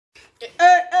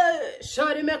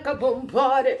Shorty make a boom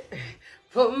party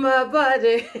for my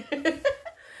body.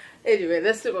 Anyway,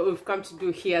 that's what we've come to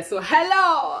do here. So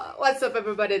hello, what's up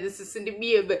everybody? This is Cindy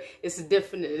Bia, but it's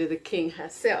definitely the king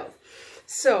herself.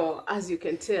 So as you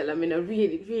can tell, I'm in a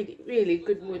really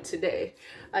good mood today,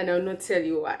 and I'll not tell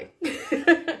you why.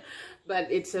 But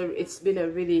it's been a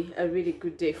really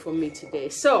good day for me today.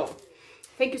 So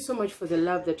thank you so much for the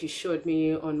love that you showed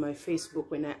me on my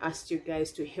Facebook when I asked you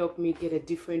guys to help me get a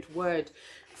different word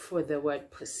for the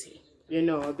word pussy, you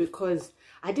know, because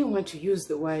I didn't want to use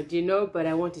the word, you know, but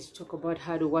I wanted to talk about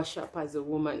how to wash up as a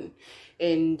woman.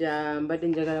 And but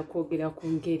then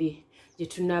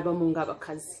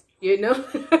you know.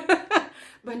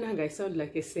 But now I sound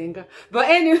like a singer. But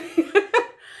anyway,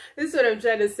 this is what I'm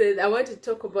trying to say. I want to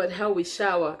talk about how we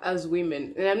shower as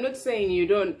women. And I'm not saying you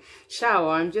don't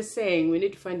shower. I'm just saying we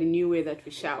need to find a new way that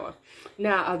we shower.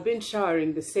 Now, I've been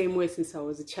showering the same way since I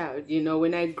was a child. You know,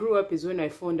 when I grew up is when I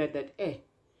found out that,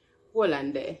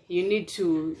 you need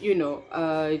to, you know,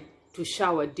 to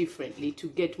shower differently to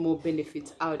get more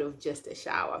benefits out of just a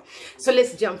shower. So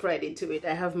let's jump right into it.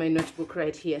 I have my notebook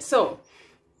right here. So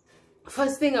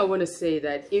first thing I want to say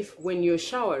that if when you're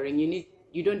showering,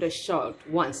 you don't just shower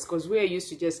once, because we are used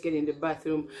to just get in the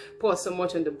bathroom, pour some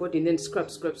water on the body, and then scrub,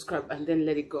 and then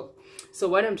let it go. So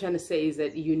what I'm trying to say is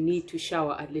that you need to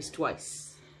shower at least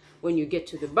twice when you get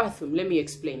to the bathroom. Let me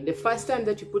explain. The first time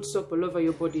that you put soap all over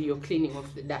your body, you're cleaning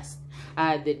off the dust,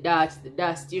 the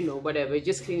dust, you know, whatever. You're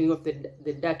just cleaning off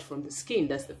the dirt from the skin.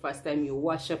 That's the first time you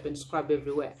wash up and scrub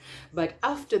everywhere. But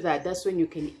after that, that's when you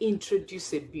can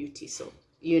introduce a beauty soap.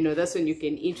 You know, that's when you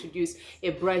can introduce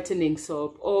a brightening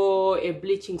soap or a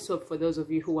bleaching soap for those of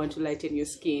you who want to lighten your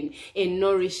skin, a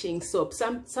nourishing soap,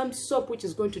 some soap which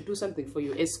is going to do something for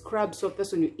you, a scrub soap.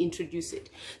 That's when you introduce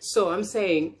it. So I'm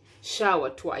saying shower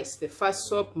twice. The first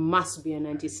soap must be an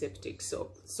antiseptic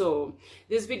soap. So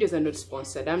these videos are not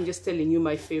sponsored. I'm just telling you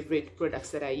my favorite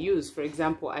products that I use. For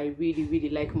example, I really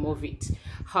like Movit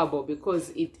Herbal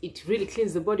because it really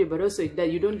cleans the body, but also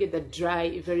that you don't get that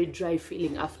very dry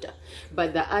feeling after.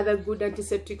 But the other good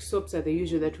antiseptic soaps are the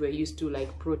usual that we're used to,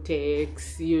 like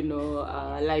Protex, you know,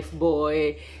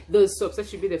 Lifebuoy. Those soaps, that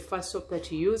should be the first soap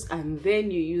that you use, and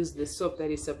then you use the soap that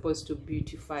is supposed to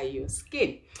beautify your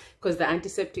skin, because the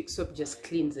antiseptic soap just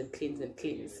cleans and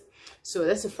cleans. So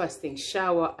that's the first thing.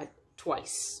 Shower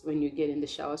twice when you get in the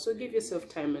shower. So give yourself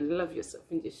time and love yourself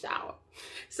in the shower.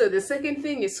 So the second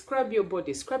thing is scrub your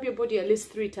body. Scrub your body at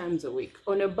least 3 times a week.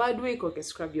 On a bad week, okay,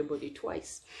 scrub your body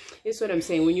twice. That's what I'm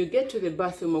saying. When you get to the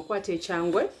bathroom, okwate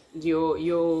changwe,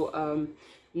 your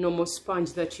normal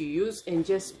sponge that you use, and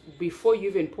just before you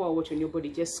even pour water on your body,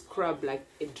 just scrub like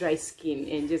a dry skin,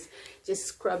 and just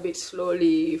scrub it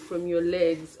slowly from your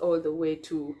legs all the way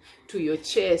to your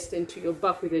chest and to your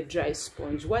back with a dry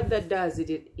sponge. What that does,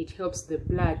 it helps the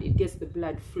blood, it gets the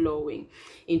blood flowing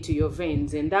into your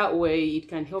veins, and that way it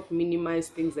can help minimize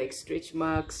things like stretch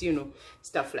marks, you know,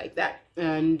 stuff like that.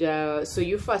 And so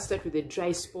you first start with a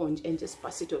dry sponge and just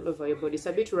pass it all over your body. It's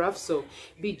a bit rough, so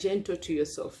be gentle to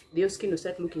yourself. Your skin will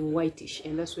start looking whitish,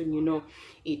 and that's when you know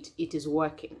it is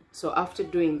working. So after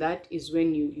doing that is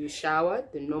when you shower,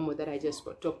 the normal that I just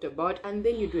talked about, and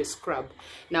then you do a scrub.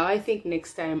 Now I think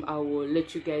next time I will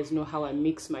let you guys know how I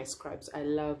mix my scrubs. I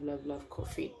love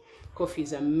coffee. Coffee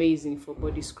is amazing for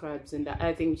body scrubs, and the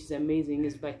other thing which is amazing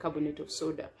is bicarbonate of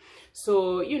soda.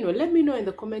 So, you know, let me know in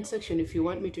the comment section if you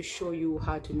want me to show you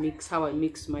how I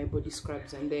mix my body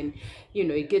scrubs, and then, you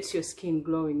know, it gets your skin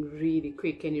glowing really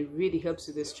quick, and it really helps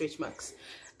with the stretch marks.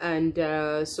 And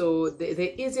so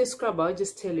the easiest scrub, I'll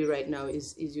just tell you right now,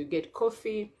 is you get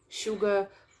coffee, sugar,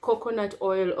 coconut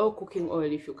oil or cooking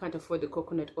oil if you can't afford the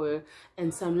coconut oil,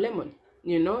 and some lemon,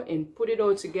 you know, and put it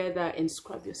all together and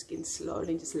scrub your skin slowly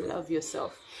and just love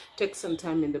yourself. Take some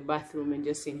time in the bathroom and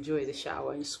just enjoy the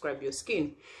shower and scrub your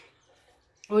skin.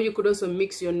 Or you could also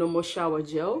mix your normal shower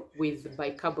gel with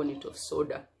bicarbonate of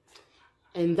soda,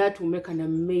 and that will make an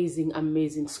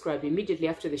amazing scrub. Immediately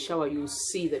after the shower, you'll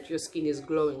see that your skin is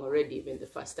glowing already, even the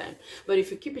first time. But if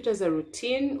you keep it as a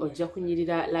routine, or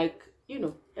jakunyirira, like, you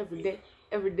know, every day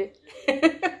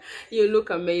you look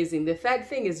amazing. The third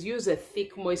thing is use a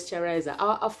thick moisturizer.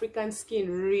 Our African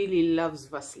skin really loves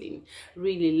Vaseline,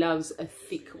 really loves a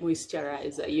thick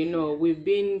moisturizer. You know, we've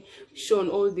been shown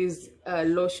all these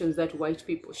lotions that white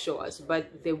people show us,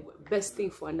 but the best thing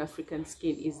for an African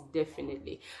skin is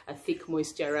definitely a thick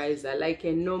moisturizer, like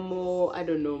a normal, I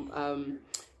don't know,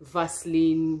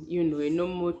 Vaseline, you know, a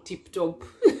normal tip top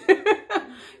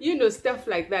you know, stuff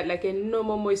like that, like a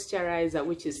normal moisturizer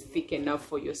which is thick enough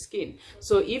for your skin.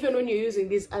 So even when you're using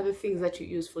these other things that you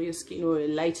use for your skin, or a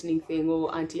lightening thing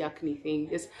or anti-acne thing,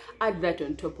 just add that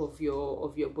on top of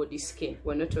your body skin.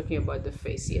 We're not talking about the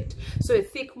face yet. So a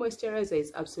thick moisturizer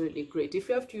is absolutely great. If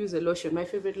you have to use a lotion, my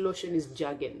favorite lotion is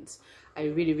Jergens. I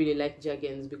really like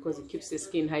Jergens because it keeps the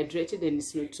skin hydrated and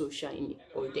it's not so shiny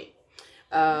all day.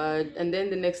 And then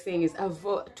the next thing is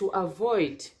to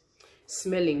avoid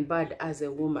smelling bad as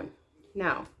a woman.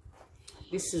 Now,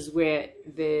 this is where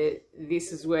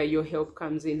your help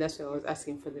comes in. That's why I was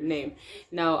asking for the name.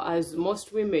 Now, as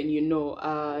most women, you know,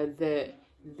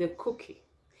 the cookie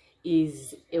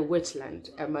is a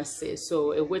wetland, I must say.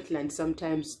 So a wetland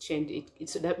sometimes change it.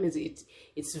 So that means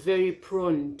it's very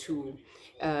prone to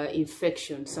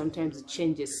infection. Sometimes it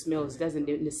changes smells. Doesn't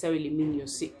necessarily mean you're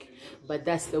sick, but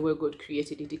that's the way God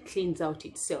created it. It cleans out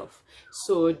itself.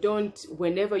 So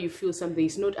whenever you feel something,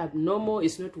 it's not abnormal,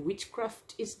 it's not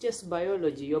witchcraft, it's just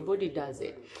biology. Your body does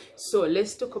it. So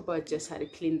let's talk about just how to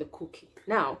clean the cookie.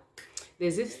 Now,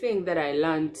 there's this thing that I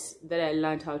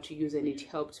learned how to use, and it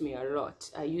helped me a lot.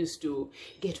 I used to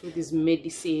get with these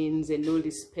medicines and all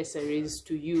these pessaries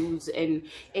to use, and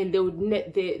they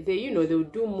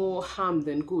would do more harm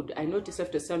than good. I noticed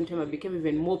after some time I became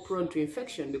even more prone to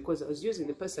infection because I was using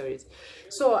the pessaries.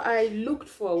 So I looked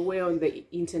for a way on the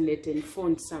internet and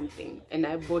found something, and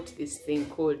I bought this thing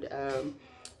called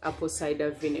apple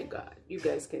cider vinegar. You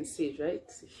guys can see it, right?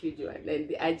 It's a huge one,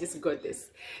 and I just got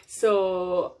this.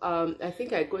 So I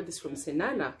think I got this from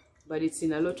Senana, but it's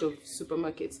in a lot of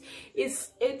supermarkets.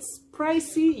 It's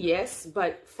pricey, yes,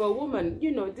 but for a woman, you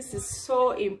know, this is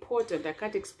so important. I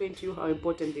can't explain to you how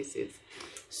important this is.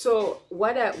 So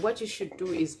what you should do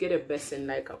is get a basin,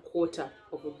 like a quarter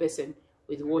of a basin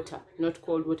with water, not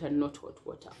cold water, not hot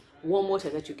water, warm water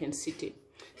that you can sit in.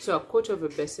 So a quarter of a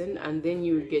basin, and then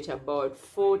you get about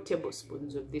 4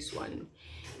 tablespoons of this one,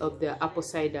 of the apple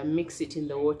cider. Mix it in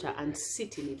the water and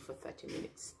sit in it for 30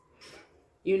 minutes.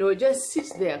 You know, just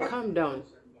sit there, calm down,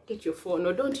 get your phone,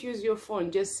 or don't use your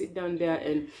phone, just sit down there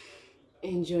and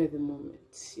enjoy the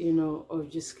moment, you know, of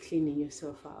just cleaning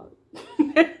yourself out.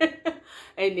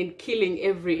 And in killing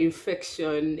every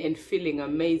infection and feeling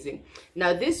amazing.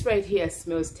 Now this right here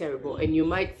smells terrible, and you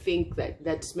might think that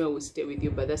that smell will stay with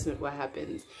you, but that's not what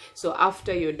happens. So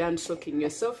after you're done soaking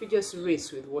yourself, you just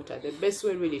rinse with water. The best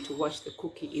way really to wash the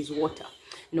cookie is water,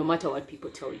 no matter what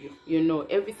people tell you. You know,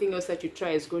 everything else that you try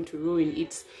is going to ruin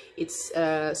its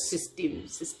system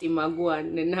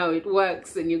and how it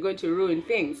works, and you're going to ruin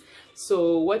things.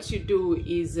 So what you do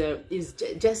is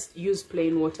just use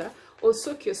plain water, or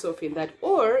soak yourself in that.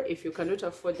 Or if you cannot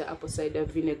afford the apple cider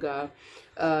vinegar,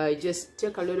 just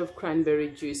take a lot of cranberry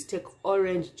juice, take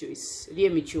orange juice,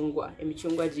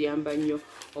 emichungwa giyamba nnyo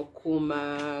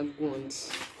okuma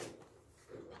gundi.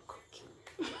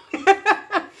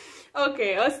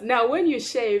 Okay, now when you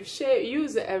shave,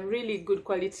 use a really good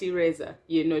quality razor,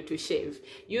 you know, to shave.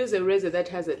 Use a razor that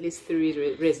has at least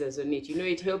 3 razors on it. You know,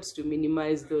 it helps to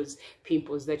minimize those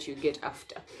pimples that you get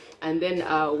after. And then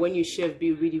when you shave,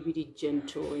 be really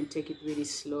gentle and take it really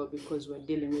slow, because we're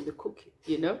dealing with the cookie,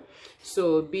 you know.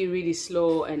 So be really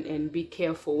slow and be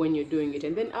careful when you're doing it.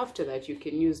 And then after that, you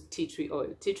can use tea tree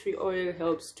oil. Tea tree oil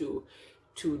helps to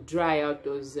dry out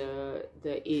those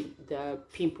the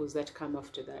pimples that come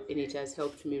after that, and it has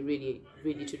helped me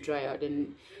really to dry out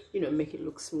and, you know, make it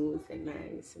look smooth and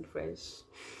nice and fresh.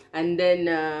 And then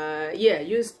yeah,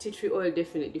 use tea tree oil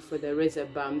definitely for the razor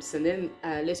bumps. And then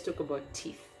let's talk about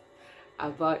teeth,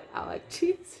 about our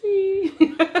teeth.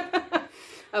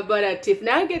 About our teeth.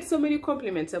 Now I get so many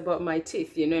compliments about my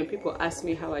teeth, you know, and people ask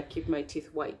me how I keep my teeth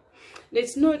white.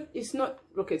 It's not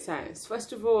rocket science.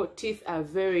 First of all, teeth are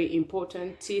very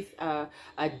important. Teeth are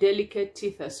delicate,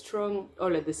 teeth are strong,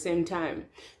 all at the same time.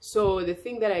 So the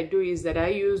thing that I do is that I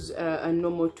use a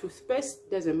normal toothpaste.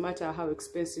 Doesn't matter how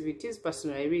expensive it is.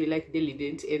 Personally, I really like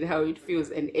Delident and how it feels,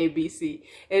 and ABC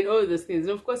and all those things.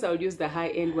 And of course, I would use the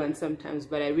high-end one sometimes,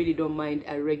 but I really don't mind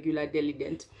a regular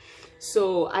Delident.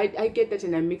 So I get that,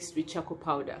 and I mix it with charcoal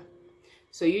powder.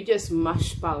 So you just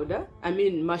mash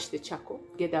the charcoal,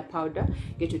 get that powder,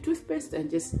 get your toothpaste, and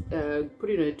just put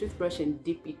it on a toothbrush and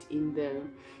dip it in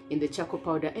the charcoal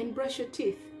powder and brush your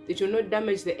teeth. It will not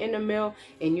damage the enamel,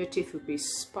 and your teeth will be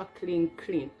sparkling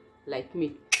clean like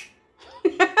me.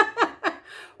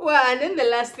 Well, and then the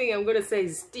last thing I'm going to say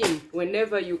is steam.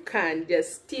 Whenever you can,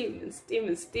 just steam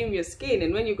your skin.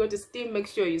 And when you go to steam, make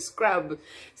sure you scrub.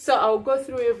 So I'll go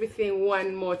through everything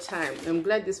one more time. I'm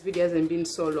glad this video hasn't been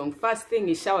so long. First thing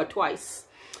is shower twice.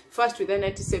 First with an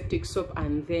antiseptic soap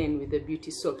and then with the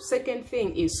beauty soap. Second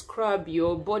thing is scrub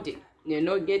your body.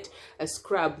 Get a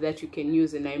scrub that you can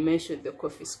use, and I mentioned the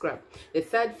coffee scrub. The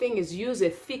third thing is use a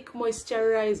thick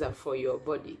moisturizer for your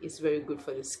body. It's very good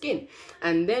for the skin.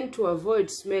 And then to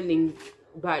avoid smelling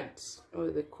bad, or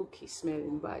the cookie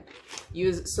smelling bad,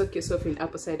 soak yourself in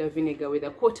apple cider vinegar with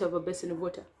a quarter of a basin of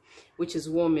water, which is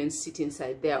warm, and sit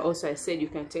inside there. Also, I said you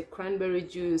can take cranberry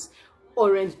juice.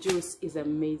 Orange juice is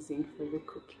amazing for the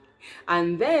cookie.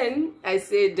 And then I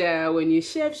said when you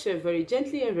shave very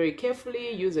gently and very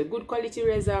carefully. Use a good quality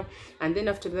razor, and then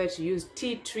after that use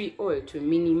tea tree oil to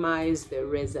minimize the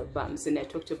razor bumps. And I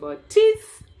talked about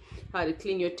teeth. How to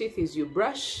clean your teeth is you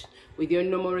brush with your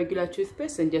normal regular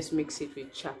toothpaste and just mix it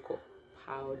with charcoal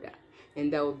powder,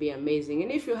 and that will be amazing.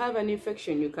 And if you have an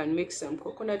infection, you can mix some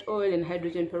coconut oil and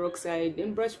hydrogen peroxide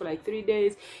and brush for like 3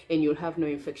 days, and you'll have no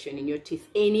infection in your teeth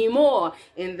anymore.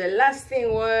 And the last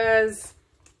thing was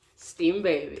steam,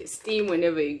 baby. Steam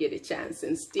whenever you get a chance,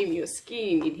 and steam your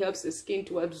skin. It helps the skin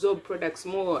to absorb products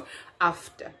more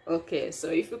after. Okay, so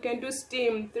if you can do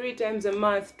steam 3 times a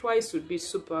month, twice would be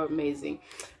super amazing.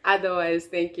 Otherwise,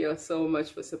 thank you so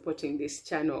much for supporting this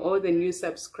channel. All the new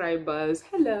subscribers,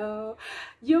 hello,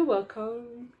 you're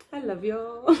welcome. I love you.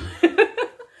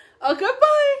 Okay,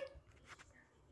 bye.